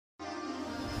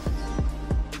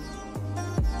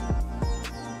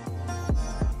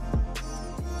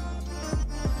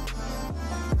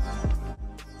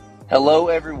Hello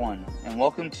everyone, and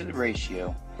welcome to The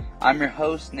Ratio. I'm your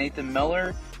host, Nathan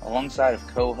Miller, alongside of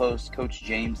co-host Coach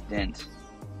James Dent.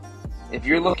 If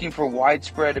you're looking for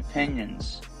widespread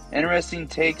opinions, interesting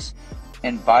takes,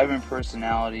 and vibrant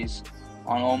personalities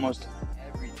on almost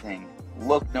everything,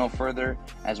 look no further,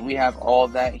 as we have all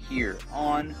of that here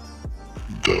on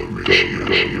The Ratio.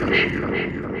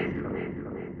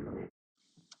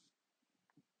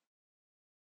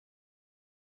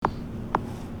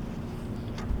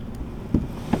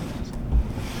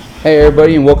 Hey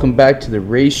everybody, and welcome back to The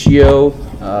Ratio.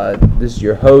 This is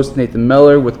your host, Nathan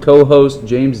Miller, with co-host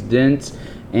James Dent,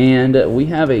 and we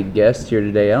have a guest here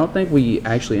today. I don't think we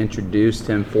actually introduced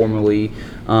him formally,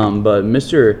 but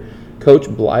Mr. Coach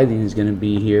Blything is going to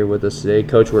be here with us today.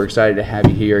 Coach, we're excited to have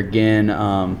you here again.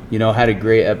 Had a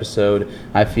great episode,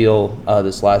 I feel,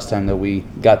 this last time that we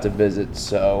got to visit,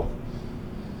 so...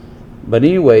 But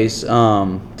anyways,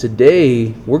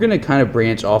 today we're going to kind of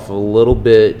branch off a little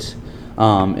bit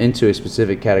into a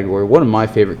specific category, one of my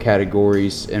favorite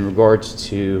categories in regards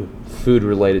to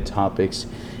food-related topics,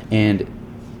 and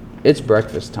it's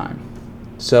breakfast time.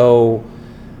 So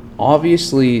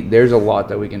obviously there's a lot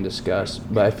that we can discuss,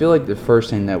 but I feel like the first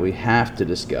thing that we have to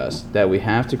discuss, that we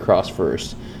have to cross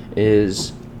first, is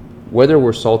whether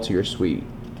we're salty or sweet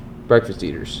breakfast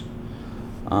eaters.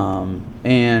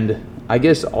 And I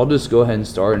guess I'll just go ahead and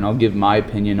start, and I'll give my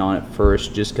opinion on it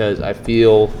first, just because I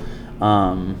feel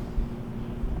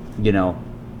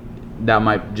that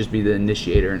might just be the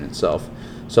initiator in itself.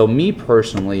 So me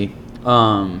personally,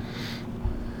 I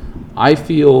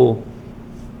feel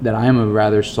that I am a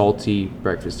rather salty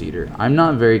breakfast eater. I'm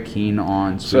not very keen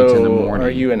on sweets in the morning. So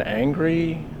are you an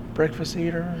angry breakfast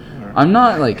eater? Or? I'm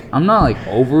not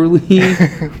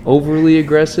overly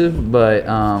aggressive, but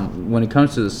when it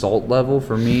comes to the salt level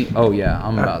for me, oh yeah,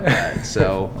 I'm about that.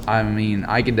 So I mean,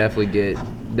 I could definitely get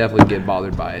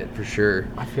bothered by it for sure.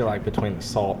 I feel like between the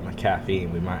salt and the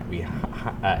caffeine, we might be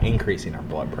increasing our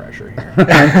blood pressure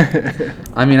here.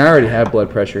 I mean, I already have blood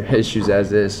pressure issues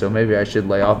as is, so maybe I should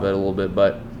lay off it a little bit.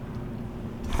 But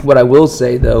what I will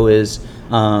say though is,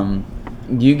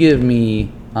 you give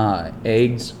me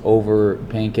eggs over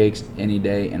pancakes any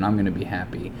day, and I'm gonna be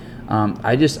happy.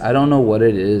 I don't know what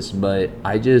it is, but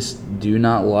I just do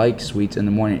not like sweets in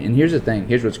the morning. And here's the thing.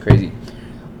 Here's what's crazy.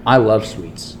 I love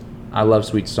sweets. I love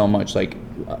sweets so much. Like,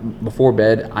 before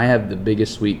bed, I have the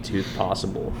biggest sweet tooth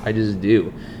possible. I just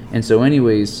do. And so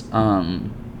anyways, I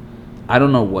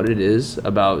don't know what it is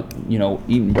about,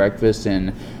 eating breakfast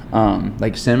and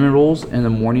like cinnamon rolls in the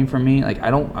morning for me. Like,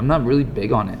 I'm not really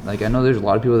big on it. Like, I know there's a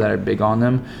lot of people that are big on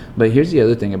them, but here's the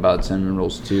other thing about cinnamon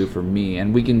rolls too for me,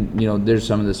 and we can, there's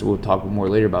some of this we'll talk more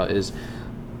later about, is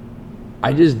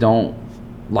I just don't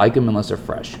like them unless they're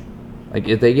fresh. Like,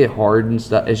 if they get hard and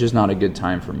stuff, it's just not a good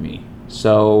time for me.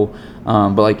 So,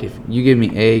 but like, if you give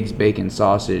me eggs, bacon,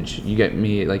 sausage, you get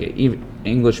me like an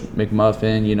English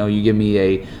McMuffin, you give me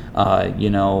a,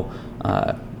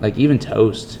 like even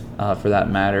toast, for that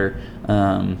matter.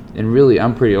 And really,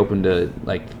 I'm pretty open to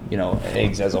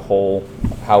eggs as a whole.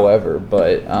 However,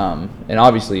 but and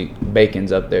obviously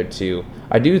bacon's up there too.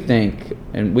 I do think,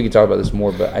 and we can talk about this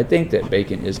more, but I think that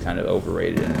bacon is kind of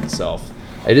overrated in itself.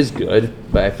 It is good,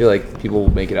 but I feel like people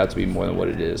will make it out to be more than what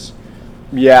it is.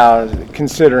 Yeah,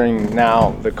 considering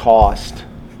now the cost,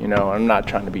 I'm not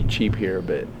trying to be cheap here,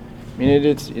 but I mean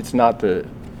it's not the,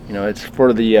 it's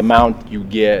for the amount you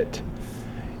get.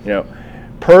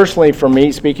 Personally, for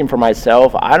me, speaking for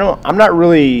myself, I'm not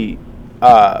really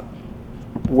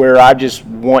where I just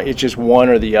want, it's just one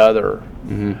or the other.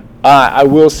 Mm-hmm. I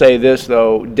will say this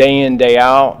though, day in, day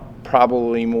out,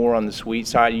 probably more on the sweet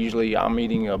side. Usually I'm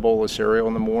eating a bowl of cereal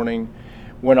in the morning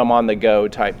when I'm on the go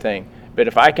type thing. But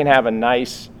if I can have a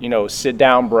nice, sit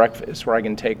down breakfast where I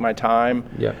can take my time,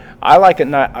 yeah, I like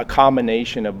a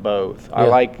combination of both. Yeah. I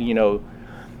like,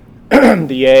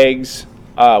 the eggs,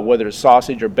 whether it's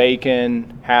sausage or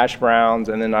bacon, hash browns,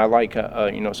 and then I like,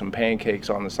 some pancakes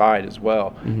on the side as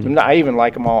well. Mm-hmm. I even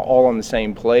like them all on the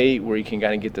same plate, where you can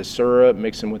kind of get the syrup,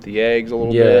 mix them with the eggs a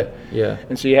little bit. Yeah.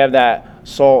 And so you have that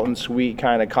salt and sweet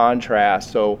kind of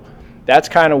contrast. So that's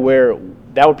kind of where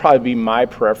that would probably be my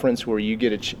preference, where you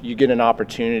get an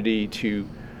opportunity to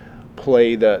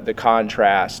play the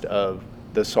contrast of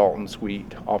the salt and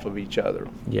sweet off of each other.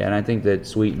 Yeah, and I think that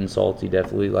sweet and salty,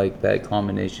 definitely, like, that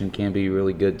combination can be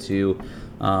really good too.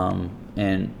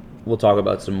 And we'll talk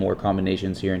about some more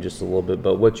combinations here in just a little bit,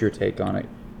 but what's your take on it?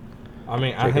 I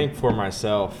mean, I think for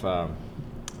myself,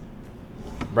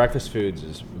 breakfast foods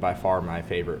is by far my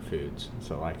favorite foods.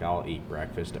 So, like, I'll eat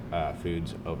breakfast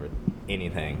foods over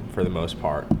anything for the most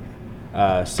part.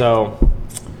 So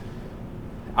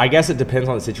I guess it depends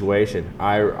on the situation.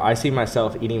 I see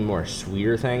myself eating more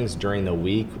sweeter things during the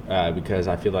week because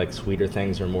I feel like sweeter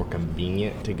things are more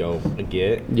convenient to go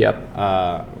get. Yep.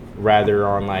 Rather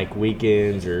on like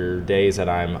weekends or days that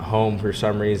I'm home for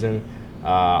some reason,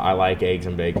 I like eggs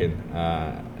and bacon.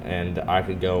 And I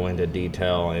could go into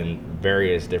detail in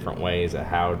various different ways of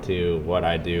what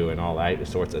I do and all that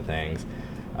sorts of things.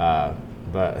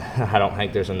 But I don't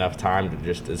think there's enough time to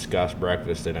just discuss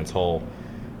breakfast in its whole.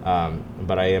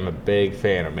 But I am a big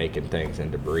fan of making things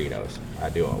into burritos. I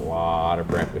do a lot of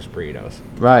breakfast burritos.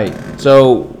 Right.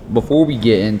 So before we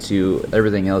get into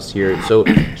everything else here, so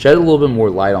shed a little bit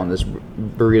more light on this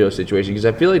burrito situation, because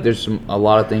I feel like there's a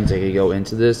lot of things that could go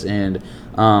into this, and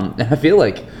I feel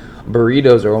like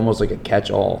burritos are almost like a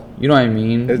catch-all. You know what I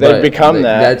mean? They've become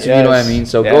that. That's yes. You know what I mean.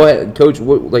 So go ahead, Coach.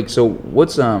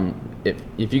 What's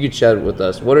if you could share with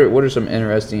us, what are some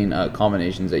interesting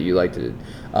combinations that you like to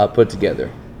put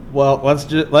together? Well, let's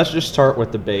just start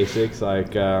with the basics.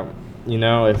 Like,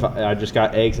 if I just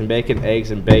got eggs and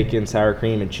bacon, sour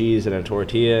cream and cheese, and a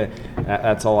tortilla,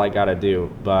 that's all I got to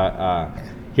do. But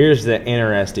here's the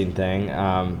interesting thing.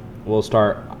 We'll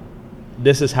start.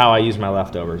 This is how I use my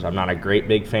leftovers. I'm not a great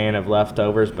big fan of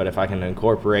leftovers, but if I can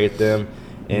incorporate them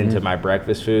into my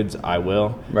breakfast foods, I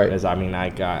will. Right. Because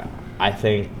I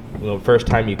think the first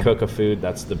time you cook a food,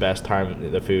 that's the best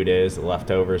time the food is. The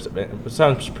leftovers,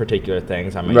 some particular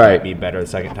things might be better the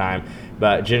second time,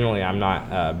 but generally I'm not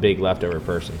a big leftover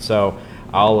person. So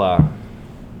I'll,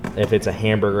 if it's a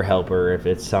hamburger helper, if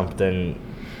it's something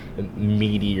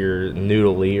meaty or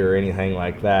noodly or anything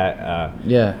like that,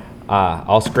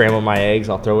 I'll scramble my eggs.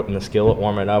 I'll throw it in the skillet,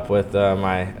 warm it up with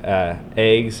my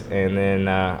eggs, and then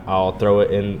I'll throw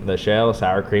it in the shell,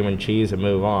 sour cream and cheese, and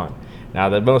move on. Now,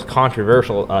 the most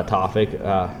controversial topic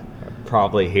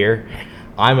probably here,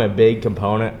 I'm a big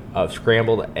component of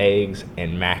scrambled eggs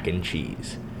and mac and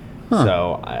cheese. Huh.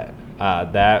 So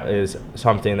that is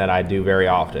something that I do very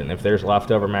often. If there's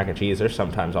leftover mac and cheese,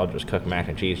 sometimes I'll just cook mac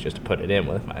and cheese just to put it in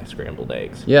with my scrambled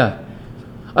eggs. Yeah.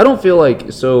 I don't feel like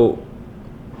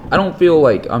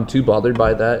I'm too bothered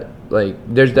by that. Like,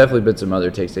 there's definitely been some other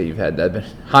takes that you've had that have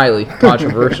been highly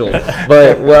controversial.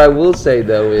 But what I will say,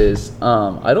 though, is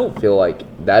I don't feel like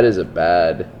that is a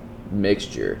bad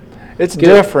mixture. It's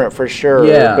different for sure,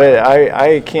 yeah. But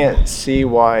I can't see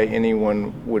why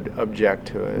anyone would object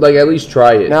to it. Like, at least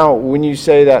try it. Now, when you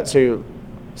say that, so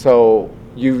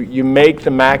you make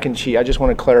the mac and cheese. I just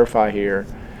want to clarify here.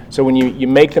 So when you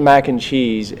make the mac and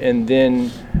cheese, and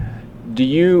then do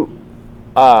you...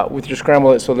 with your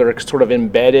scrambled eggs, so they're sort of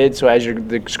embedded. So as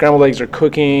the scrambled eggs are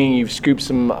cooking, you've scooped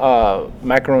some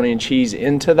macaroni and cheese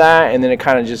into that, and then it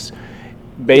kind of just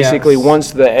basically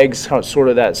once the eggs sort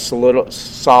of that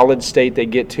solid state they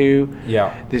get to,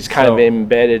 it's kind of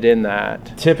embedded in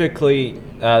that. Typically,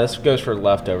 this goes for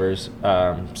leftovers.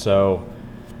 So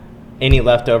any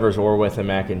leftovers or with the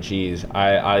mac and cheese,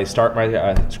 I start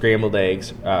my scrambled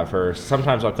eggs first.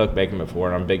 Sometimes I'll cook bacon before,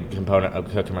 and I'm a big component of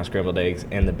cooking my scrambled eggs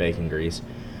in the bacon grease.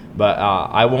 But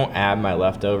I won't add my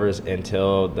leftovers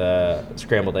until the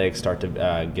scrambled eggs start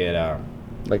to get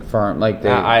like firm, like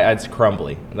it's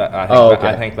crumbly.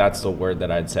 I think that's the word that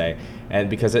I'd say. And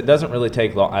because it doesn't really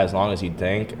take as long as you'd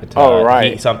think to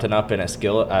heat something up in a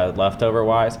skillet,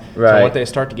 leftover-wise. Right. So when they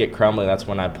start to get crumbly, that's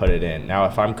when I put it in. Now,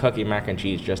 if I'm cooking mac and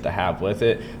cheese just to have with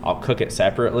it, I'll cook it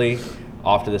separately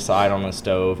off to the side on the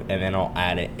stove, and then I'll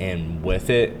add it in with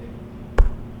it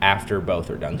after both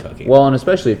are done cooking. Well, and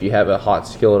especially if you have a hot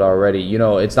skillet already,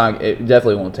 it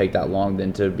definitely won't take that long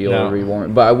then to be able to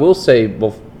rewarm it. But I will say,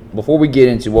 before we get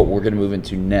into what we're going to move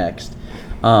into next,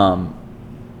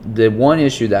 the one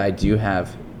issue that I do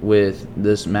have with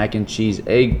this mac and cheese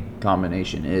egg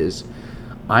combination is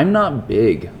I'm not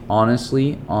big,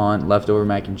 honestly, on leftover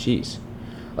mac and cheese.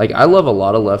 Like, I love a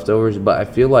lot of leftovers, but I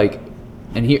feel like,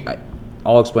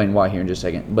 I'll explain why here in just a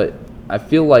second, but I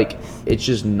feel like it's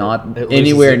just not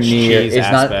anywhere near. It's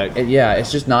aspect. not. Yeah,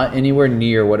 it's just not anywhere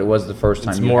near what it was the first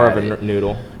time. It's more of a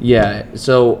noodle. Yeah,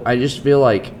 so I just feel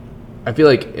like,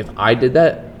 if I did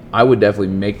that, I would definitely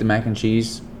make the mac and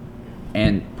cheese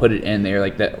and put it in there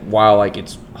like that while like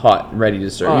it's hot, ready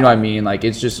to serve. You know what I mean? Like,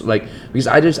 it's just like, because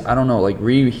I don't know, like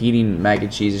reheating mac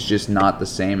and cheese is just not the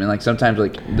same. And like sometimes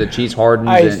like the cheese hardens.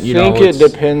 I think it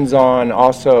depends on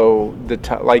also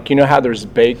like, how there's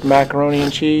baked macaroni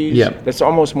and cheese. Yeah. That's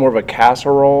almost more of a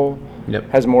casserole.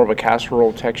 Yep. Has more of a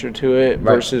casserole texture to it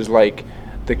versus like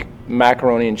the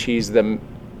macaroni and cheese. I'm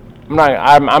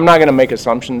not going to make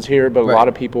assumptions here, but a lot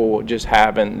of people just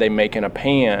have, and they make in a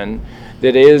pan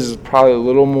that is probably a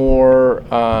little more,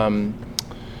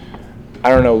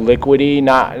 liquidy.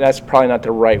 That's probably not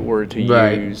the right word to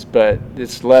use, but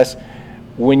it's less.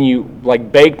 when you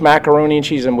like baked macaroni and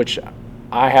cheese, in which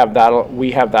we have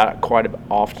that quite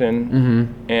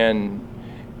often, and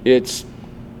it's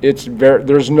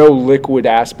there's no liquid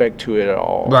aspect to it at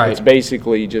all. Right. It's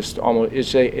basically just almost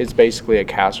it's basically a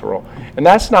casserole, and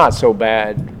that's not so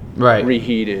bad. Right.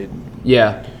 Reheated.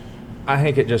 Yeah. I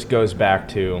think it just goes back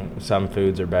to some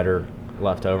foods are better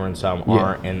left over and some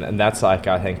aren't, and that's like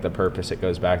I think the purpose it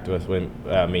goes back to with when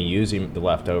me using the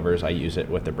leftovers. I use it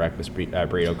with the breakfast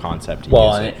burrito concept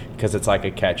because it's like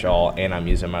a catch-all, and I'm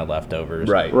using my leftovers,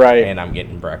 Right. And I'm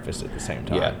getting breakfast at the same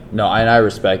time. Yeah, no, and I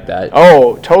respect that.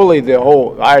 Oh, totally.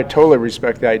 I totally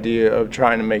respect the idea of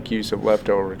trying to make use of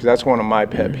leftovers, because that's one of my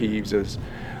pet peeves is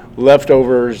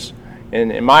leftovers. And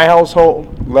in my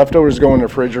household, leftovers go in the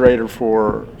refrigerator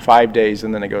for 5 days,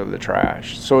 and then they go to the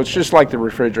trash. So it's just like the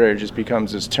refrigerator just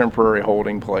becomes this temporary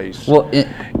holding place. Well,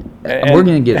 we're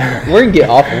gonna get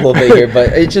off a little bit here,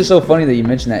 but it's just so funny that you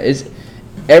mentioned that. Is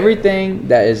everything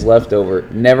that is left over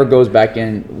never goes back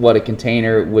in what a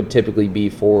container would typically be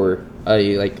for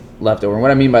a like leftover. And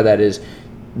what I mean by that is,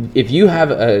 if you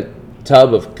have a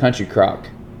tub of country crock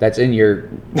that's in your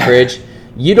fridge,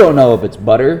 you don't know if it's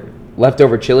butter,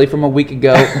 leftover chili from a week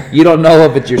ago. You don't know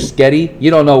if it's your sketty. You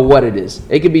don't know what it is.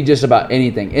 It could be just about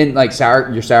anything. In like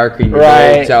your sour cream, your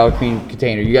boiled sour cream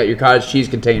container. You got your cottage cheese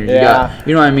containers. Yeah.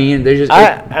 You know what I mean? There's just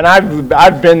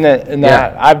I've been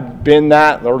that. I've been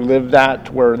that or lived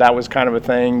that where that was kind of a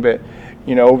thing. But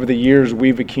over the years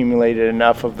we've accumulated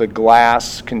enough of the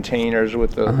glass containers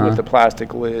with the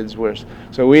plastic lids.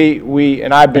 So we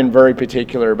and I've been very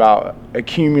particular about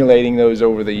accumulating those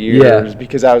over the years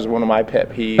because that was one of my pet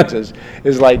peeves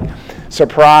is like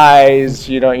surprise.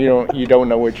 You don't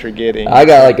know what you're getting. I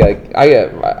got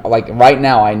right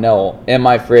now I know in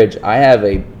my fridge I have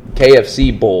a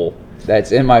KFC bowl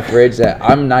that's in my fridge that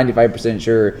I'm 95%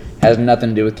 sure has nothing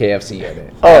to do with KFC in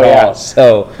it at all.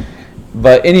 So,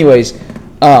 but anyways,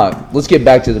 let's get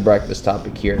back to the breakfast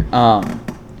topic here.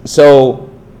 So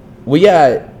we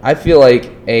got, I feel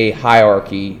like, a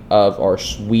hierarchy of our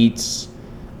sweets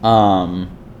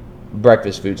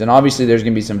breakfast foods. And obviously there's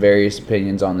going to be some various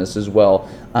opinions on this as well.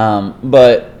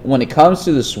 But when it comes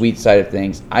to the sweet side of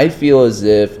things, I feel as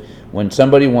if when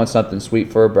somebody wants something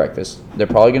sweet for a breakfast, they're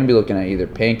probably going to be looking at either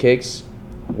pancakes,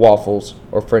 waffles,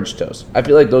 or French toast. I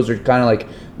feel like those are kind of like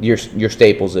your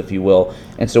staples, if you will.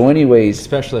 And so anyways,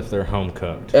 especially if they're home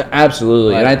cooked.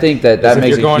 Absolutely. And I think that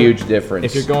makes a huge difference.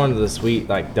 If you're going to the sweet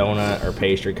like donut or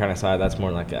pastry kind of side, that's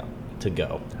more like a to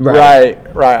go. Right.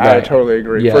 I totally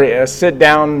agree. Yeah. For a sit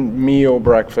down meal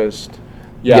breakfast,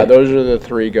 those are the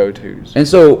three go-tos. And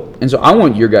so I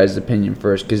want your guys' opinion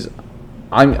first, because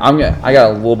I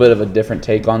got a little bit of a different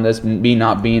take on this, me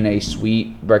not being a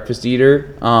sweet breakfast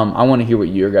eater. I want to hear what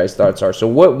your guys' thoughts are. So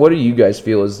what do you guys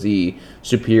feel is the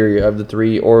superior of the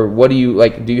three, or what do you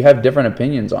like? Do you have different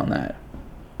opinions on that?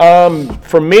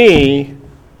 For me,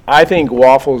 I think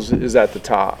waffles is at the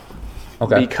top.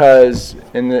 Okay. Because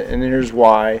and here's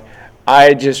why.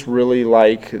 I just really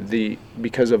like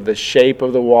because of the shape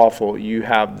of the waffle, you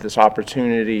have this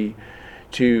opportunity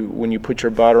to, when you put your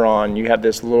butter on, you have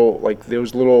this little, like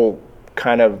those little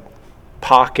kind of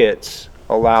pockets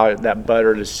allow that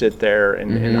butter to sit there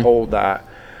and hold that.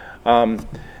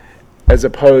 As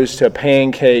opposed to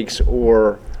pancakes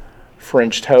or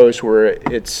French toast where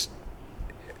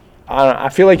I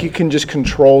feel like you can just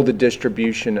control the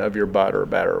distribution of your butter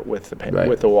better with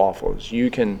the waffles.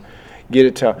 You can get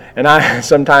it to, and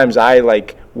sometimes I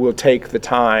will take the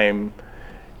time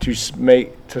to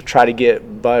try to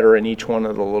get butter in each one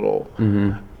of the little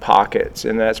pockets,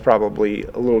 and that's probably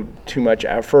a little too much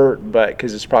effort, but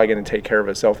because it's probably going to take care of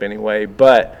itself anyway.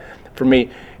 But for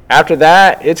me, after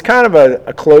that, it's kind of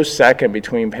a close second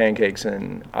between pancakes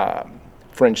and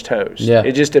French toast. Yeah.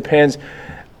 It just depends.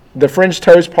 The French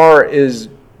toast part is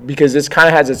because this kind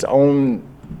of has its own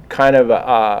kind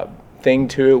of thing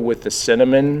to it with the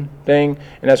cinnamon thing,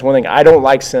 and that's one thing. I don't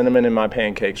like cinnamon in my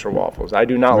pancakes or waffles. I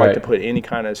do not like to put any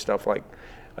kind of stuff like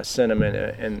a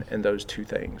cinnamon in those two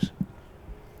things.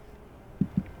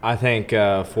 I think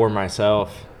for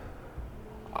myself,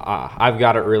 I've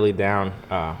got it really down.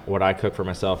 What I cook for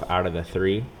myself out of the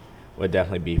three would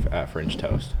definitely be French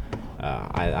toast.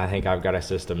 I think I've got a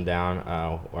system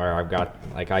down where I've got,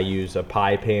 I use a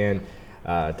pie pan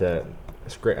to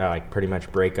pretty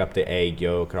much break up the egg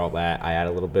yolk and all that. I add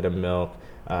a little bit of milk,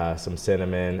 some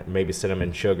cinnamon, maybe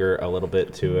cinnamon sugar, a little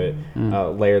bit to it,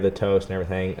 layer the toast and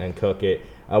everything, and cook it.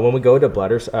 When we go to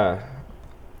Blooder's,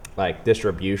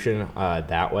 distribution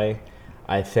that way,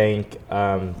 I think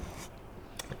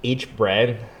each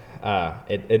bread,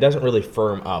 it doesn't really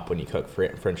firm up when you cook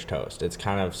French toast. It's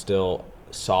kind of still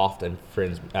soft and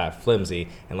flimsy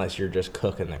unless you're just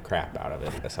cooking the crap out of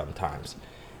it sometimes.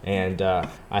 And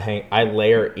I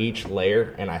layer each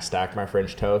layer, and I stack my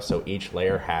French toast so each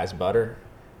layer has butter,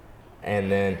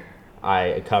 and then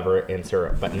I cover it in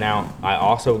syrup. But now I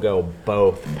also go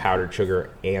both powdered sugar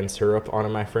and syrup onto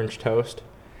my French toast,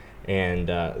 and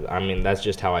that's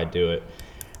just how I do it.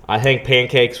 I think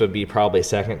pancakes would be probably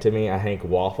second to me. I think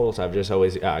waffles. I've just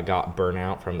always got burnt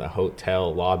out from the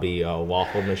hotel lobby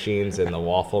waffle machines and the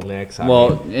waffle mix.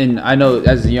 And I know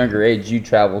as a younger age, you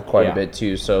traveled quite a bit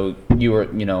too. So you were,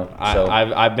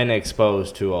 I've been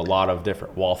exposed to a lot of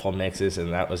different waffle mixes,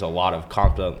 and that was a lot of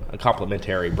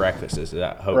complimentary breakfasts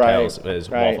at hotels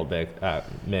waffle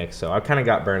mix. So I kind of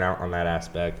got burnt out on that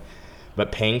aspect.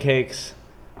 But pancakes,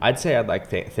 I'd say I'd like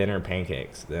thinner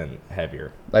pancakes than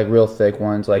heavier. Like real thick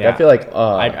ones. Like I feel like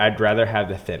I'd rather have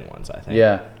the thin ones. I think.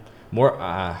 Yeah. More.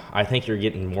 I think you're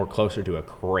getting more closer to a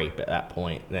crepe at that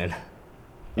point than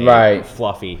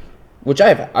fluffy. Which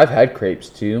I've had crepes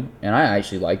too, and I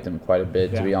actually like them quite a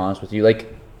bit. To be honest with you,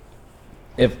 like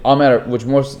if I'm at which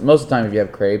most of the time if you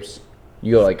have crepes,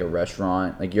 you go like a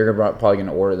restaurant, like you're probably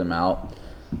gonna order them out.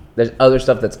 There's other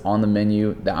stuff that's on the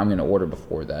menu that I'm going to order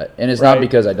before that. And it's not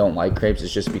because I don't like crepes.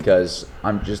 It's just because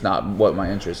I'm just not what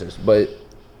my interest is. But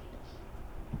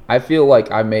I feel like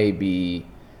I may be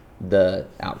the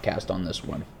outcast on this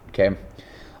one. Okay.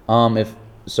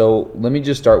 So let me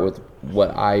just start with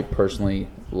what I personally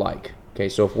like. Okay.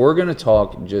 So if we're going to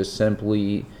talk just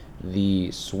simply the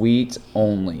sweet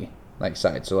only like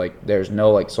side. So like there's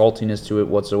no like saltiness to it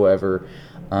whatsoever.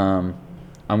 I'm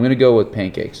going to go with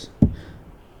pancakes.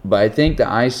 But I think that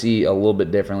I see a little bit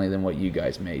differently than what you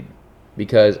guys made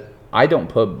because I don't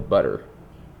put butter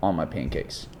on my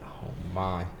pancakes. Oh,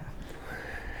 my.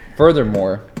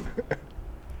 Furthermore,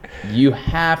 you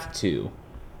have to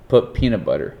put peanut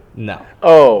butter. No.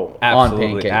 Oh, on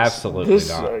pancakes. Absolutely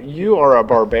not. You are a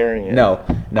barbarian. No.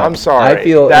 I'm sorry. I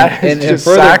feel that is just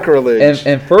sacrilege.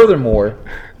 And furthermore,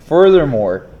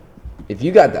 if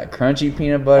you got that crunchy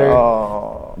peanut butter,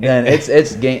 then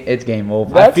it's game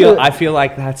over. I feel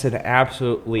like that's an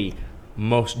absolutely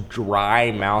most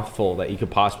dry mouthful that you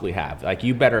could possibly have. Like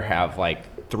you better have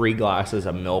like 3 glasses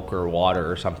of milk or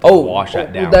water or something to wash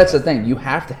that down. That's the thing. You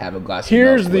have to have a glass of milk.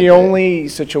 Here's the only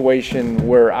situation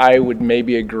where I would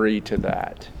maybe agree to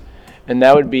that. And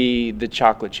that would be the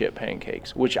chocolate chip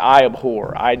pancakes, which I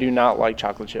abhor. I do not like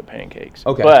chocolate chip pancakes.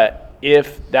 Okay. But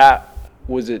if that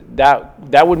was it,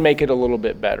 that would make it a little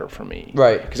bit better for me.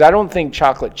 Right. Because I don't think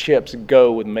chocolate chips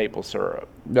go with maple syrup.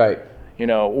 Right.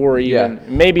 Or even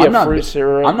maybe a fruit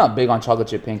syrup. I'm not big on chocolate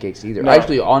chip pancakes either. No.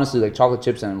 Actually, honestly, like chocolate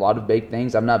chips and a lot of baked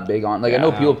things, I'm not big on. Like I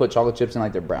know people put chocolate chips in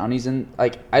like their brownies, and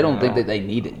like I don't think that they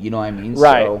need it. You know what I mean?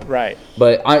 Right.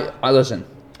 But I listen.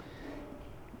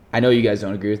 I know you guys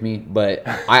don't agree with me, but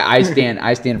I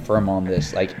stand firm on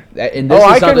this. Like, and this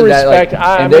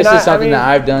is something that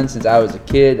I've done since I was a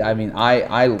kid. I mean,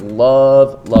 I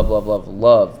love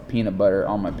peanut butter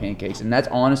on my pancakes, and that's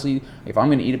honestly, if I'm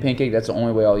gonna eat a pancake, that's the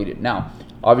only way I'll eat it. Now,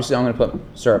 obviously, I'm gonna put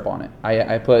syrup on it.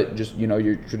 I put just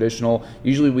your traditional.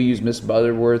 Usually, we use Miss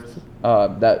Butterworth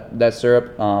that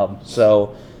syrup.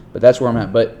 But that's where I'm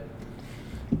at. But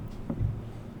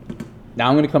now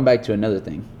I'm gonna come back to another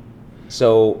thing.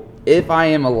 So if I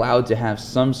am allowed to have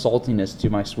some saltiness to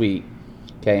my sweet,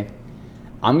 okay,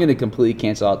 I'm going to completely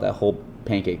cancel out that whole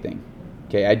pancake thing.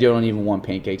 Okay, I don't even want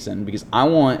pancakes in because I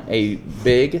want a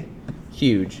big,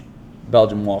 huge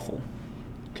Belgian waffle.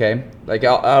 Okay, like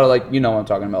out of like what I'm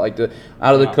talking about, like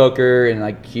out of the cooker and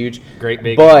like huge. Great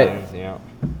big.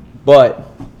 But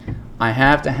I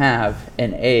have to have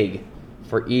an egg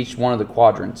for each one of the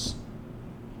quadrants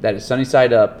that is sunny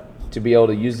side up. To be able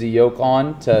to use the yolk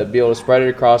on, to be able to spread it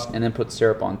across, and then put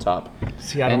syrup on top.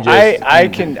 See, I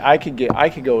could get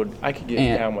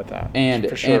down with that. And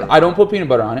for sure. And I don't put peanut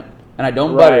butter on it, and I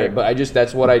don't butter it, but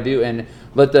that's what I do. And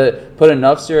put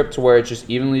enough syrup to where it's just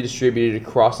evenly distributed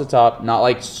across the top,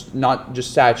 not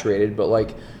just saturated, but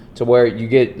like to where you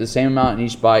get the same amount in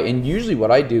each bite. And usually,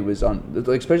 what I do is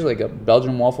especially like a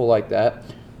Belgian waffle like that,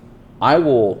 I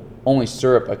will only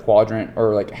syrup a quadrant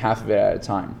or like half of it at a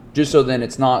time. Just so then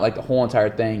it's not like the whole entire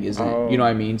thing isn't, you know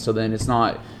what I mean? So then it's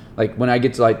not like when I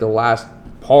get to like the last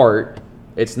part,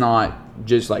 it's not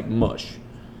just like mush.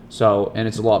 So, and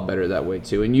it's a lot better that way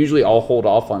too. And usually I'll hold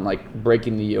off on like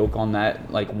breaking the yolk on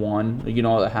that like one,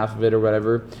 the half of it or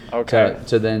whatever. Okay.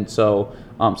 So then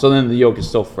the yolk is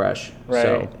still fresh. Right.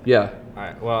 So, yeah. All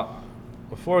right. Well,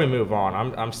 before we move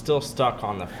on, I'm still stuck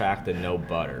on the fact that no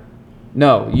butter.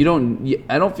 No, you don't.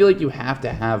 I don't feel like you have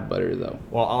to have butter though.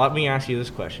 Well, let me ask you this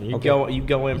question. You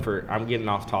go in for. I'm getting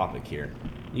off topic here.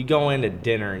 You go into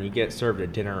dinner and you get served a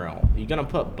dinner roll. Are you gonna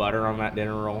put butter on that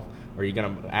dinner roll, or are you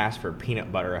gonna ask for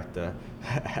peanut butter at the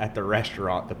at the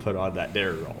restaurant to put on that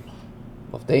dinner roll?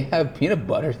 Well, if they have peanut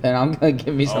butter, then I'm gonna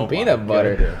give me some Oh, peanut my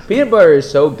butter. goodness. Peanut butter is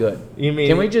so good. You mean-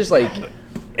 Can we just like?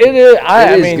 It is.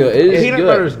 I is mean, good. It is Peanut good.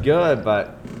 butter's good,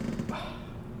 but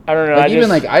I don't know. Like I even just,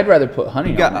 like I'd rather put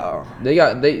honey got- on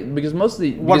it. Because most of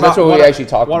the because that's what we actually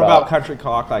talked What about. about country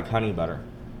cock like honey butter?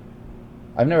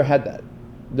 I've never had that.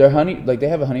 Their honey, like they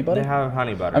have a honey butter. They have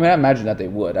honey butter. I mean, I imagine that they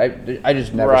would. I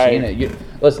just never Right. seen it.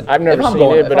 Listen, I've never if I'm seen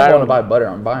going, it, but if I'm I going to don't- buy butter,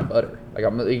 I'm buying butter. Like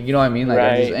you know what I mean? Like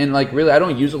Right. and like really, I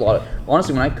don't use a lot of.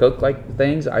 Honestly, when I cook like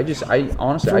things, I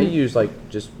honestly I use like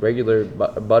just regular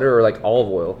butter or like olive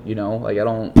oil. You know, like I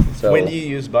don't. So When do you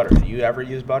use butter? Do you ever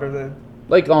use butter then?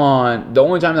 like on the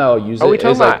only time that I'll use Are it we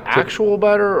talking is like about actual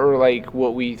butter or like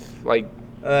what we like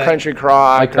Uh, country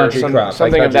crock like country or crock, like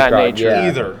something of country that crock, nature? yeah.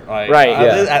 Either. Like, Right,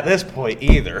 yeah. At this point,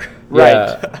 either. Right.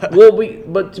 Yeah. Well,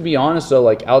 but to be honest though,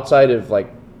 like outside of like,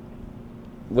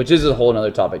 which is a whole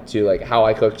another topic too, like how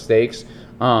I cook steaks.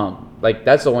 Like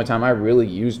that's the only time I really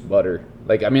used butter.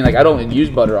 Like I mean, like I don't use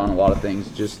butter on a lot of things.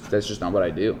 That's just not what I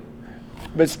do.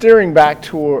 But steering back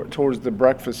towards the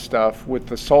breakfast stuff with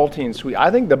the salty and sweet,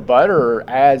 I think the butter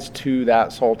adds to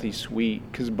that salty sweet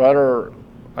because butter,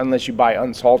 unless you buy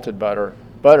unsalted butter,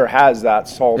 butter has that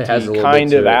salty has a little kind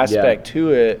bit of to it, yeah. aspect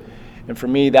to it. And for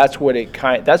me, that's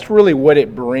really what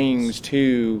it brings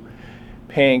to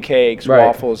pancakes, Right.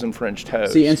 waffles, and French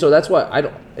toast. See, and so that's why I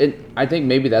don't. I think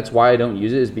maybe that's why I don't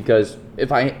use it is because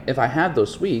if I have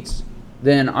those sweets,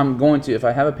 then I'm going to. If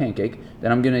I have a pancake,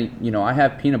 then I'm gonna. I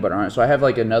have peanut butter on it, so I have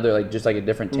like another like just like a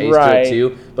different taste to Right. it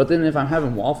too. But then if I'm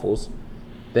having waffles,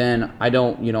 then I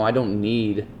don't. I don't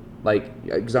need like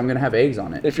because I'm gonna have eggs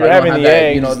on it. If So you're I don't having the have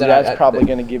eggs, then that's probably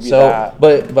gonna give you so, that.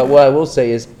 But what I will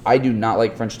say is I do not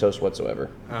like French toast whatsoever.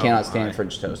 Oh, Cannot stand my.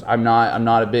 French toast. I'm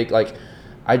not a big like.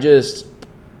 I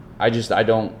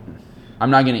don't. I'm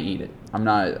not gonna eat it. I'm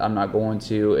not going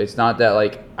to. It's not that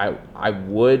like I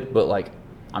would, but like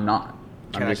I'm not.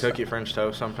 Can I cook you French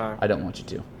toast sometime? I don't want you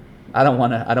to. I don't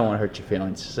want to hurt your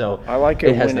feelings. So I like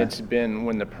it has when not- it's been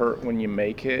when you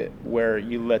make it where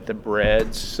you let the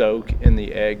bread soak in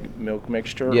the egg milk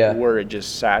mixture, Yeah. where it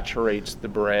just saturates the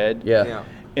bread. Yeah.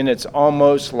 And it's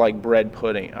almost like bread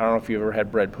pudding. I don't know if you've ever had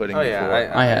bread pudding Oh before.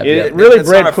 yeah, I have, It, yeah. really it's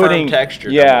bread not a firm pudding texture.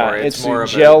 no Yeah, more. it's more of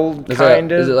a gel Is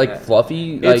kind of. Is it like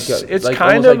fluffy? It's like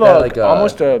kind almost of like that, like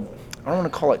almost a. I don't want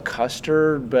to call it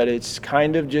custard, but it's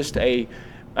kind of just a.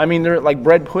 I mean, they're like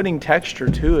bread pudding texture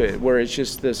to it, where it's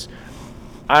just this.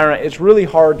 I don't know. It's really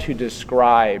hard to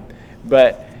describe,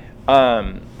 but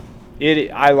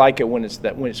I like it when it's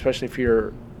that when, especially if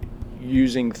you're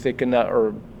using thick enough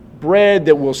or bread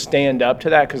that will stand up to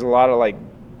that, because a lot of like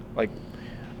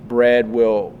bread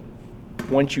will.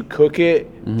 Once you cook it,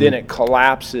 then it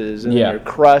collapses, and Yeah. your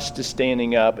crust is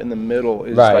standing up, and the middle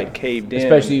is right. like caved in.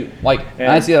 Especially like and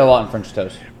I And- see that a lot in French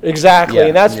toast. Exactly, Yeah,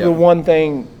 and that's yeah. the one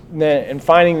thing that, and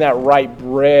finding that right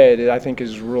bread, I think,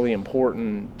 is really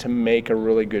important to make a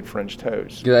really good French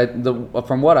toast.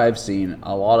 From what I've seen,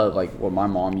 a lot of like what my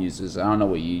mom uses. I don't know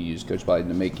what you use, Coach Biden,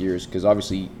 to make yours, because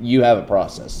obviously you have a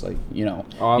process, like I you have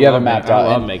it love mapped ma- I out.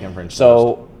 love And making French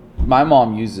so my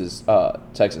mom uses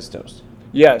Texas toast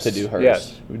Yes, to do hers.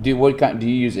 Yes. Do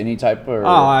you use any type or? Oh,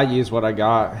 I use what I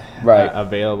got Right.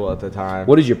 available at the time.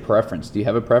 What is your preference? Do you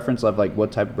have a preference of like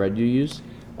what type of bread you use?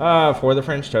 For the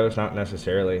French toast, not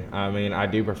necessarily. I mean, I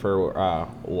do prefer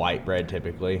white bread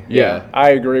typically. Yeah.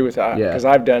 I agree with that Yeah. because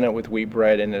I've done it with wheat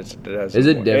bread, and it doesn't. Is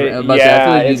it different? It, But see, I yeah,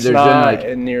 feel like it's there's not been,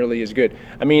 like- nearly as good.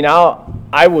 I mean,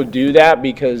 I will do that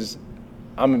because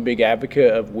I'm a big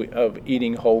advocate of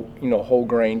eating whole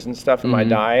grains and stuff in my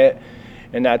diet,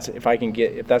 and that's if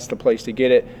that's the place to get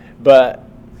it. But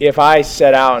if I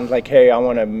set out and like, hey, I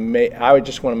would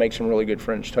just want to make some really good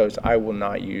French toast, I will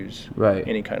not use Right.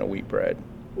 any kind of wheat bread.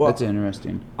 Well, That's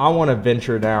interesting. I want to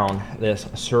venture down this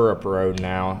syrup road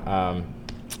now,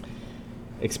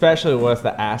 especially with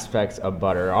the aspects of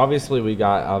butter. Obviously, we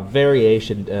got a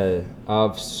variation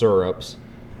of syrups,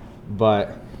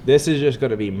 but this is just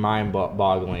going to be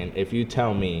mind-boggling if you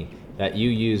tell me that you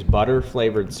use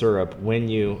butter-flavored syrup when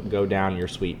you go down your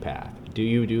sweet path. Do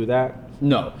you do that?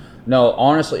 No,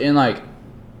 honestly, and like,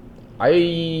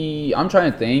 I'm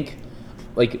trying to think.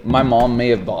 Like my mom may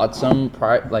have bought some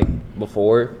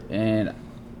before, and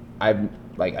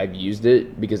I've used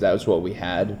it because that was what we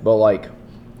had. But like,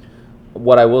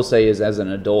 what I will say is, as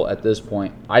an adult at this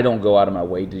point, I don't go out of my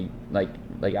way to like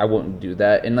I wouldn't do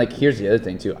that. And like, here's the other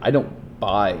thing too: I don't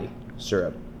buy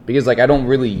syrup because like I don't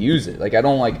really use it. Like I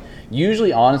don't like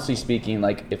usually, honestly speaking,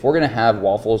 like if we're gonna have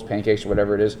waffles, pancakes, or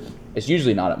whatever it is, it's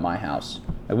usually not at my house.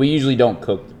 Like we usually don't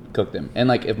cook cook them. And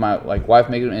like if my like wife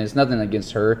makes them, and it's nothing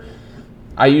against her,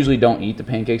 I usually don't eat the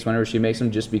pancakes whenever she makes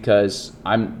them, just because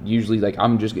I'm usually like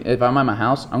if I'm at my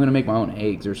house, I'm gonna make my own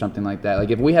eggs or something like that.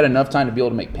 Like if we had enough time to be able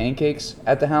to make pancakes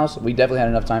at the house, we definitely had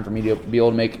enough time for me to be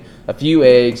able to make a few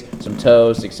eggs, some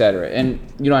toast, etc. And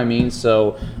you know what I mean.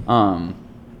 So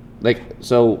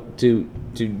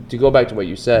to go back to what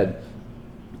you said,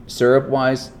 syrup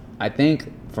wise, I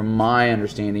think from my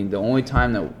understanding, the only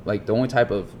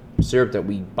type of syrup that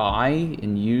we buy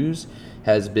and use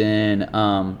has been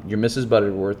your Mrs.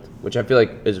 Butterworth, which I feel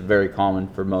like is very common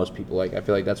for most people. Like I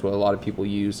feel like that's what a lot of people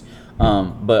use.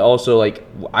 But also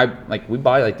we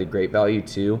buy like the Great Value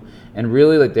too, and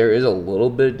really like there is a little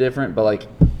bit different, but like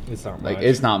it's not like much.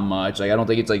 it's not much. Like I don't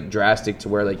think it's like drastic to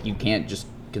where like you can't just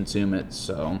consume it.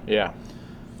 So Yeah.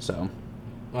 So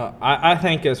I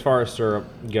think as far as syrup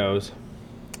goes,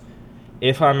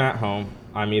 if I'm at home,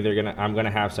 I'm gonna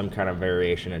have some kind of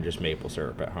variation of just maple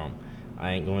syrup at home.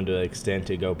 I ain't going to the extent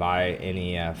to go buy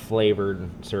any flavored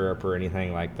syrup or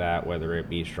anything like that, whether it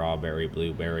be strawberry,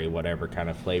 blueberry, whatever kind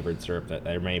of flavored syrup that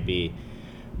there may be.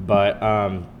 But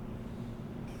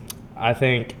I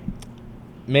think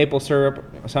maple syrup,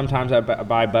 sometimes I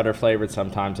buy butter flavored,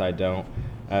 sometimes I don't.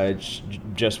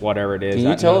 Just whatever it is. Can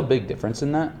you tell a big difference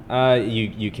in that?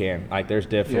 You can. Like there's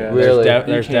different. Yeah. Really?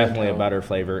 There's definitely tell. a butter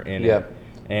flavor in Yeah. it.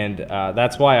 And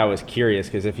that's why I was curious,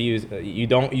 because if you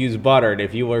don't use butter, and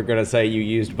if you were gonna say you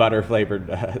used butter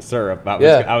flavored syrup,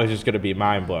 I was just gonna be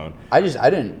mind blown. I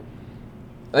didn't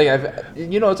like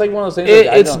it's like one of those things.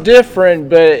 It's different,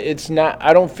 but it's not.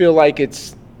 I don't feel like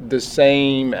it's the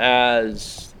same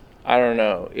as, I don't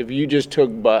know. If you just took,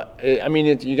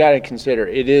 you got to consider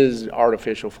it is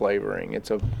artificial flavoring.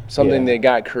 It's something that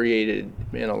got created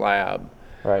in a lab,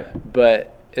 right.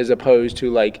 but as opposed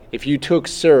to like if you took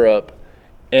syrup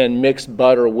and mixed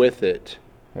butter with it,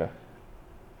 Yeah.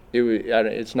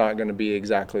 it's not going to be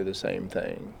exactly the same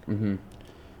thing. Mm-hmm.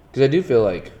 Because I do feel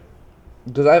like,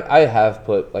 because I have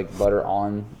put like butter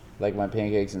on like my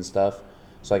pancakes and stuff,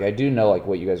 so like I do know like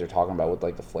what you guys are talking about with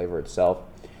like the flavor itself.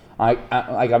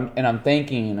 I'm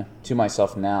thinking to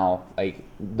myself now, like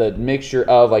the mixture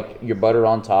of like your butter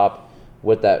on top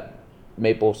with that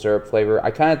maple syrup flavor.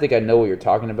 I kind of think I know what you're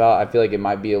talking about. I feel like it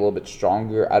might be a little bit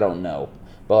stronger. I don't know,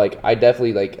 but like I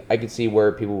definitely like I could see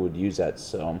where people would use that.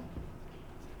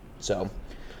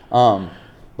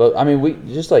 But I mean, we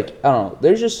just like, I don't know.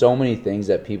 There's just so many things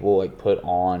that people like put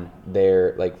on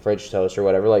their like French toast or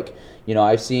whatever. Like,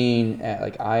 I've seen at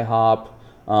like IHOP.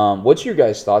 What's your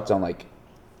guys' thoughts on like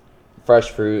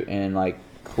fresh fruit and like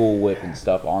Cool Whip and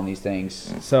stuff on these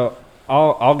things? So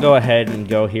I'll go ahead and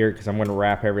go here because I'm going to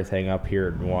wrap everything up here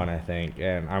in one, I think,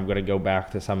 and I'm going to go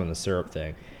back to some of the syrup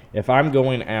thing. If I'm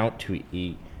going out to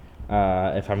eat,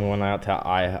 if I'm going out to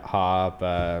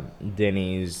IHOP,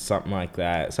 Denny's, something like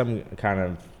that, some kind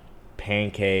of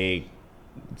pancake,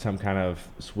 some kind of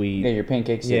sweet. Yeah, your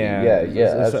pancake city. Yeah,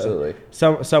 Yeah, absolutely.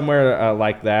 Somewhere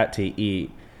like that to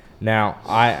eat. Now,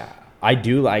 I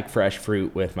do like fresh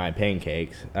fruit with my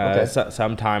pancakes. Okay.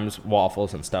 Sometimes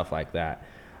waffles and stuff like that.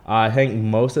 I think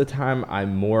most of the time I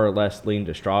more or less lean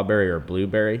to strawberry or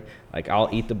blueberry. Like I'll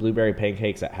eat the blueberry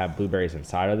pancakes that have blueberries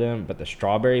inside of them, but the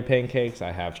strawberry pancakes,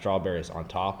 I have strawberries on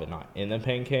top and not in the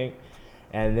pancake.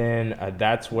 And then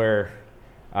that's where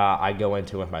I go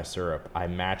into with my syrup. I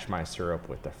match my syrup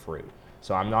with the fruit.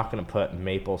 So I'm not going to put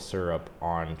maple syrup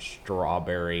on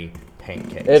strawberry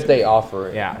pancakes. If they offer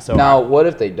it. Yeah. So now, what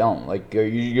if they don't? Like,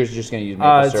 you're just going to use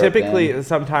maple syrup typically, then?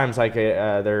 sometimes like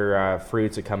they're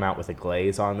fruits that come out with a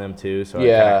glaze on them too, so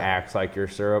it kind of acts like your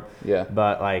syrup. Yeah.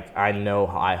 But like I know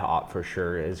IHOP for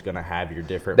sure is going to have your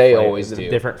different. They always do.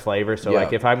 Different flavors. So Yeah.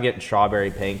 like if I'm getting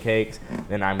strawberry pancakes,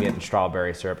 then I'm getting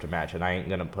strawberry syrup to match it. I ain't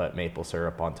going to put maple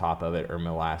syrup on top of it or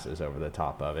molasses over the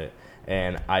top of it.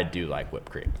 And I do like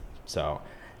whipped cream. So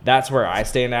that's where I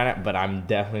stand at it, but I'm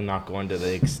definitely not going to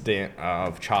the extent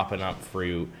of chopping up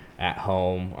fruit at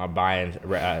home or buying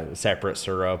separate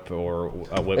syrup or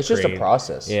whipped cream. It's just a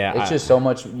process. Yeah, it's just so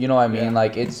much, you know what I mean? Yeah.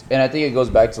 Like and I think it goes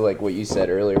back to like what you said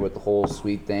earlier with the whole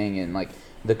sweet thing and like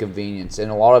the convenience. And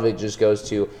a lot of it just goes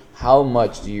to how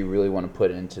much do you really want to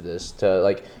put into this to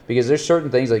like, because there's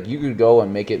certain things like you could go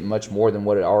and make it much more than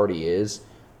what it already is,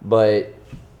 but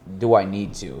do I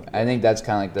need to? I think that's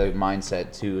kind of like the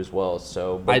mindset too as well.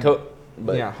 So,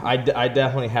 I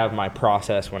definitely have my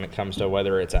process when it comes to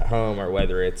whether it's at home or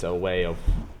whether it's a way of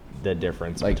the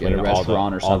difference like between in a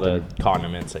restaurant or all something. the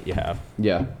condiments that you have.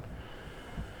 Yeah.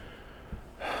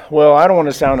 Well, I don't want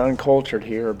to sound uncultured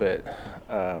here, but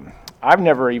I've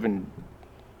never even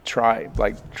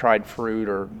tried fruit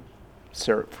or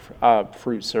syrup,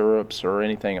 fruit syrups or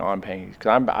anything on pancakes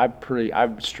because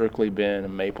I've strictly been a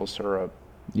maple syrup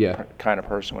kind of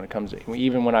person when it comes to,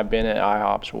 even when I've been at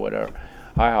IHOPs or whatever,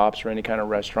 IHOPs or any kind of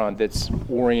restaurant that's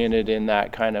oriented in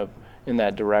that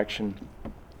direction.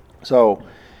 So,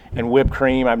 and whipped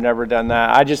cream, I've never done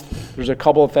that. There's a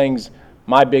couple of things.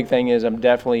 My big thing is I'm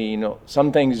definitely,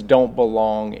 some things don't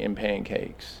belong in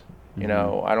pancakes. I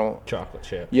don't. Chocolate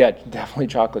chip. Yeah, definitely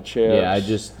chocolate chips. Yeah,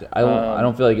 I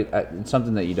don't feel like it's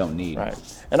something that you don't need.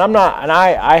 Right. And I'm not, and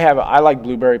I like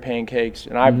blueberry pancakes,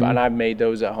 and I've made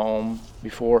those at home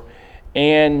before,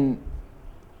 and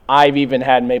I've even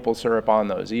had maple syrup on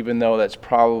those, even though that's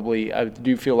probably, I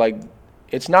do feel like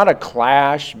it's not a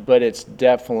clash, but it's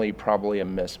definitely probably a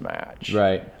mismatch.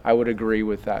 Right. I would agree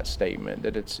with that statement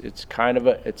that it's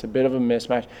a bit of a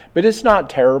mismatch, but it's not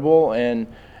terrible, and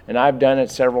I've done it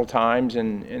several times,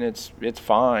 and it's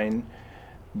fine.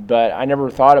 But I never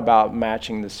thought about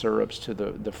matching the syrups to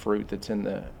the fruit that's in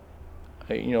the,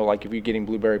 like if you're getting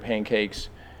blueberry pancakes,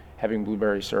 having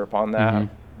blueberry syrup on that.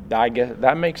 I guess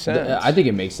that makes sense. I think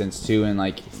it makes sense too, and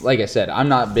like I said, I'm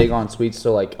not big on sweets,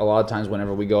 so like a lot of times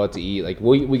whenever we go out to eat, like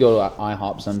we go to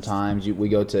IHOP sometimes. We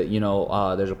go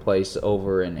to there's a place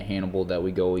over in Hannibal that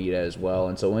we go eat at as well,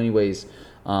 and so anyways,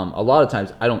 a lot of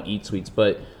times I don't eat sweets,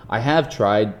 but I have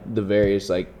tried the various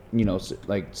like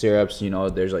syrups.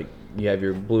 There's like you have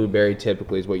your blueberry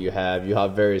typically is what you have. You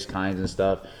have various kinds and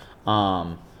stuff,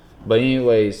 but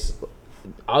anyways.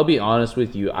 I'll be honest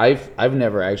with you. I've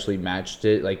never actually matched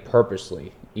it like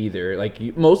purposely either. Like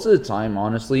most of the time,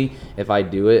 honestly, if I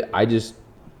do it, I just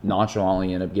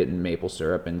nonchalantly end up getting maple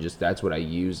syrup and just that's what I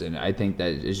use. And I think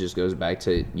that it just goes back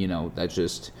to that's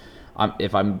just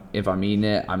if I'm eating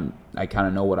it, I kind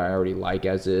of know what I already like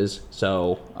as is.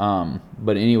 So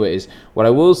but anyways, what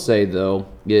I will say though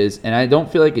is, and I don't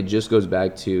feel like it just goes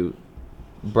back to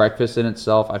breakfast in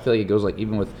itself. I feel like it goes like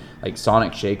even with like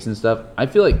Sonic shakes and stuff. I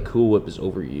feel like Cool Whip is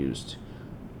overused.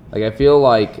 Like I feel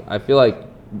like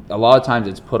a lot of times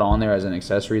it's put on there as an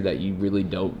accessory that you really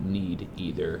don't need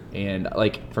either. And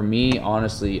like for me,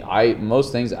 honestly,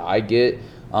 most things that I get,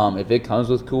 if it comes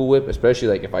with Cool Whip, especially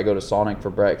like if I go to Sonic for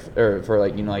breakfast or for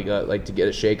like like to get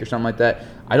a shake or something like that,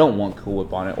 I don't want Cool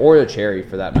Whip on it or a cherry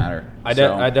for that matter. I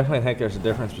definitely think there's a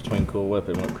difference between Cool Whip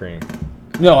and whipped cream.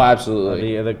 No,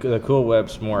 absolutely. The Cool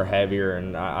Whip's more heavier,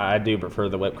 and I do prefer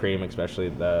the whipped cream,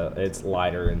 especially it's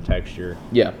lighter in texture.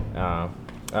 Yeah.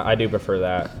 I do prefer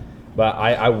that. But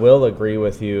I will agree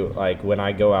with you, like when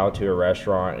I go out to a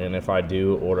restaurant and if I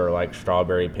do order like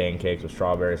strawberry pancakes with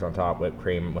strawberries on top, whipped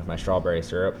cream with my strawberry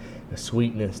syrup, the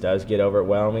sweetness does get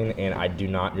overwhelming, and I do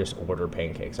not just order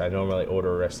pancakes. I normally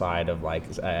order a side of like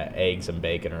eggs and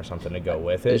bacon or something to go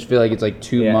with it. I just feel like it's like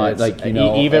too much. Like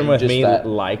even like with me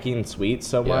liking sweets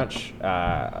so much,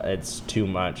 it's too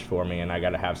much for me, and I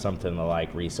got to have something to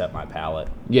like reset my palate.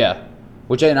 Yeah.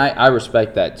 Which I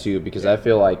respect that too, because I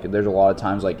feel like there's a lot of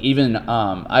times like even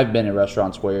I've been in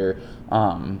restaurants where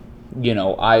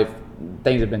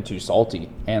things have been too salty,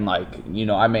 and like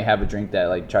I may have a drink that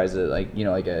like tries to like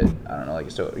like a I don't know like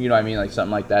so what I mean, like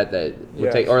something like that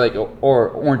would take, or like or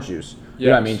orange juice, you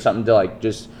know what I mean, something to like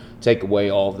just take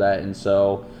away all of that. And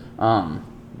so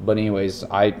but anyways,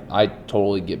 I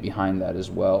totally get behind that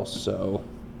as well. So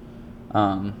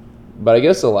but I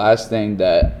guess the last thing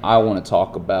that I want to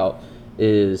talk about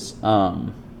is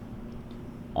on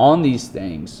these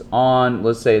things,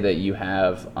 let's say that you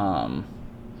have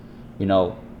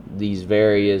these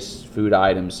various food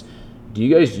items, do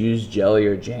you guys use jelly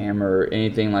or jam or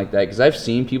anything like that? Because I've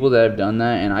seen people that have done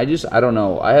that, and I don't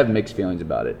know, I have mixed feelings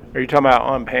about it. Are you talking about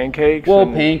on pancakes? Well,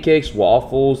 pancakes,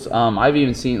 waffles. I've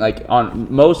even seen like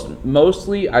on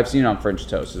mostly I've seen it on French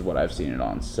toast is what I've seen it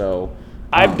on. So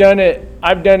I've done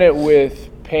it with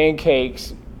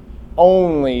pancakes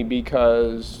only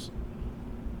because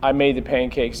I made the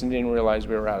pancakes and didn't realize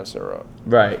we were out of syrup.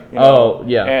 Right. Oh,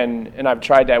 yeah. And I've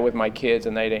tried that with my kids,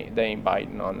 and they ain't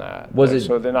biting on that.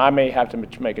 So then I may have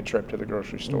to make a trip to the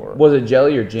grocery store. Was it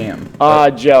jelly or jam?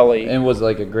 Jelly. And was it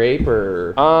like a grape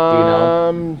or? Do you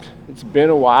know? It's been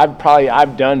a while.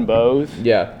 I've done both.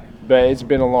 Yeah. But it's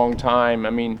been a long time. I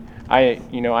mean, I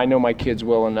know my kids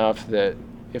well enough that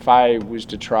if I was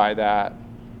to try that,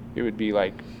 it would be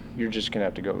like, you're just gonna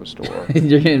have to go to the store.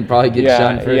 You're gonna probably get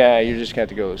shunned for. Yeah, you're just gonna have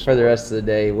to go to the store for the rest of the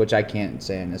day, which I can't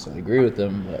say I necessarily agree with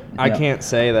them. But I can't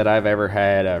say that I've ever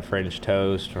had a French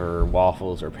toast or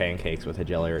waffles or pancakes with a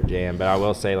jelly or jam. But I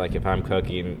will say, like if I'm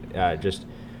cooking,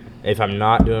 if I'm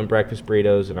not doing breakfast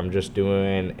burritos and I'm just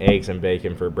doing eggs and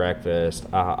bacon for breakfast,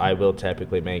 I will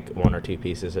typically make 1 or 2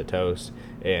 pieces of toast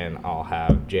and I'll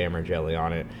have jam or jelly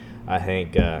on it. I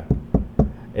think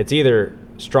it's either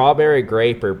strawberry,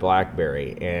 grape, or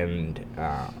blackberry, and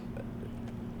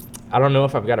I don't know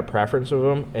if I've got a preference with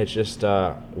them. It's just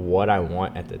what I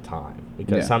want at the time.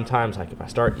 Because sometimes, like, if I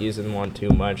start using one too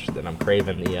much, then I'm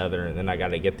craving the other, and then I got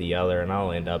to get the other, and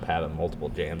I'll end up having multiple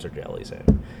jams or jellies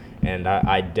in. And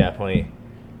I definitely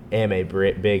am a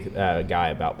big guy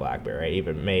about blackberry. I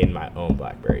even made my own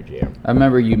blackberry jam. I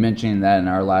remember you mentioning that in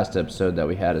our last episode that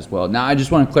we had as well. Now, I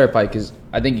just want to clarify because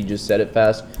I think you just said it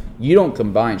fast. You don't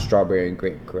combine strawberry and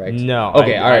grape, correct? No.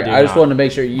 Okay, all right. I just wanted to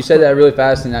make sure. You said that really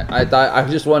fast, and I thought I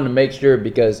just wanted to make sure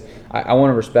because I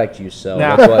want to respect you. So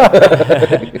that's why.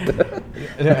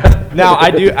 Now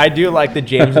I do like the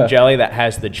James and jelly that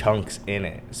has the chunks in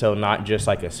it. So not just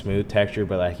like a smooth texture,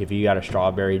 but like if you got a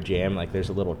strawberry jam, like there's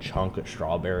a little chunk of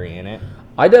strawberry in it.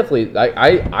 I definitely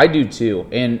I do too,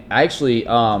 and actually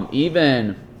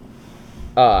even.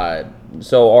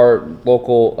 So our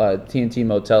local TNT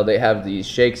motel, they have these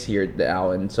shakes here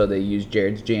now, and so they use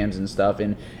Jared's jams and stuff,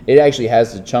 and it actually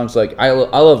has the chunks. Like I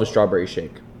love a strawberry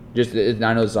shake.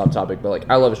 I know this is off topic, but like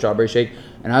I love a strawberry shake,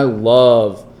 and I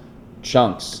love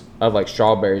chunks of like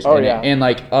strawberries in it. And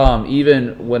like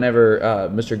even whenever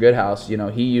Mr. Goodhouse,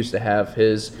 he used to have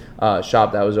his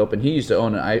shop that was open. He used to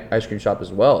own an ice cream shop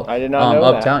as well. I did not know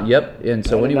uptown. that. Yep. And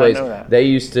so anyways, they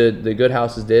used to, the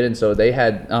Goodhouses did, and so they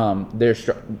had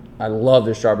I love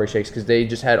their strawberry shakes because they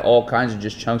just had all kinds of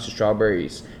just chunks of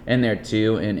strawberries in there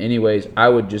too. And anyways, I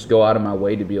would just go out of my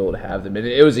way to be able to have them. And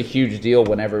it was a huge deal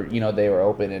whenever they were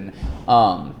open. And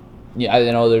I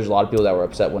know there's a lot of people that were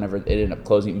upset whenever it ended up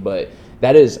closing, but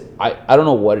that is, I don't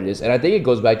know what it is. And I think it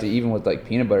goes back to even with like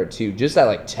peanut butter too, just that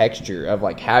like texture of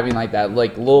like having like that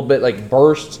like little bit like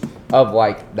burst of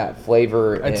like that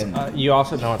flavor. And you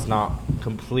also know it's not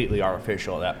completely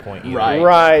artificial at that point either.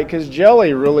 Right, because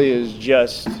jelly really is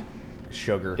just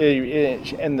sugar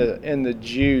and the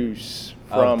juice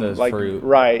from the like fruit.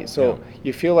 Right, so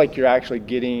you feel like you're actually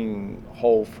getting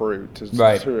whole fruit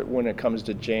when it comes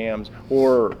to jams,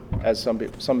 or as some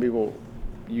people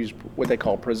use what they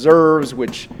call preserves,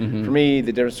 which for me,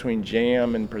 the difference between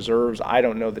jam and preserves, I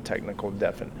don't know the technical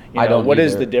definition. What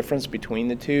is the difference between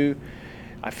the two?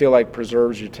 I feel like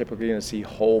preserves, you're typically going to see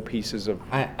whole pieces of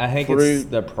I think fruit. It's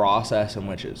the process in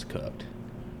which it's cooked.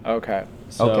 Okay.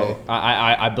 So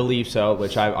I believe so,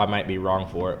 which I might be wrong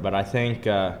for it, but I think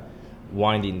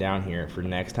winding down here for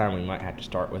next time, we might have to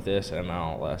start with this, and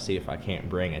I'll see if I can't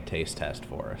bring a taste test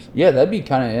for us. Yeah, that'd be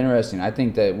kind of interesting. I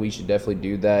think that we should definitely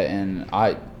do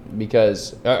that,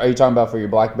 because are you talking about for your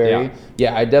blackberry?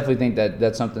 Yeah, I definitely think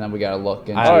that's something that we got to look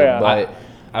into. But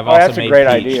I've also that's made a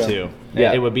great peach idea. too.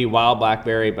 Yeah. It would be wild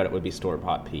blackberry, but it would be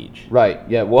store-bought peach. Right.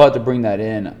 Yeah, we'll have to bring that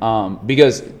in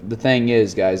because the thing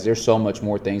is, guys, there's so much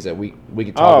more things that we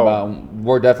could talk about.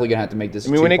 We're definitely gonna have to make this.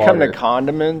 When it comes to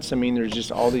condiments, there's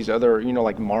just all these other,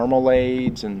 like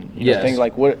marmalades and things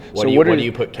like what. What do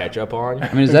you put ketchup on?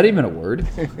 Is that even a word?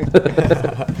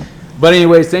 But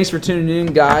anyways, thanks for tuning in,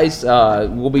 guys.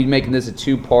 We'll be making this a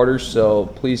 2-parter, so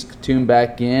please tune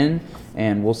back in,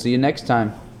 and we'll see you next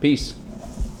time. Peace.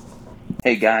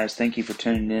 Hey guys, thank you for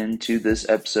tuning in to this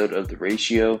episode of The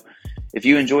Ratio. If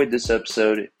you enjoyed this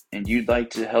episode and you'd like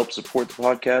to help support the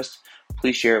podcast,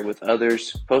 please share it with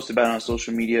others, post about it on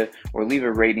social media, or leave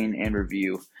a rating and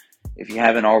review. If you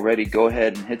haven't already, go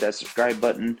ahead and hit that subscribe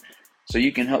button so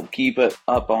you can help keep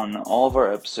up on all of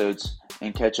our episodes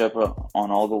and catch up on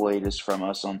all the latest from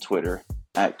us on Twitter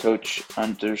at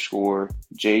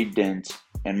Coach_J Dent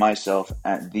and myself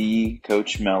at the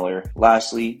Coach Meller.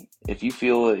 Lastly, if you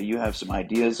feel that you have some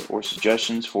ideas or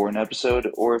suggestions for an episode,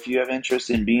 or if you have interest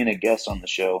in being a guest on the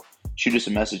show, shoot us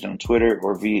a message on Twitter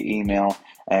or via email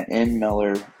at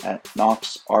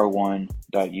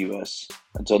nmeller@knoxr1.us.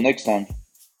 Until next time.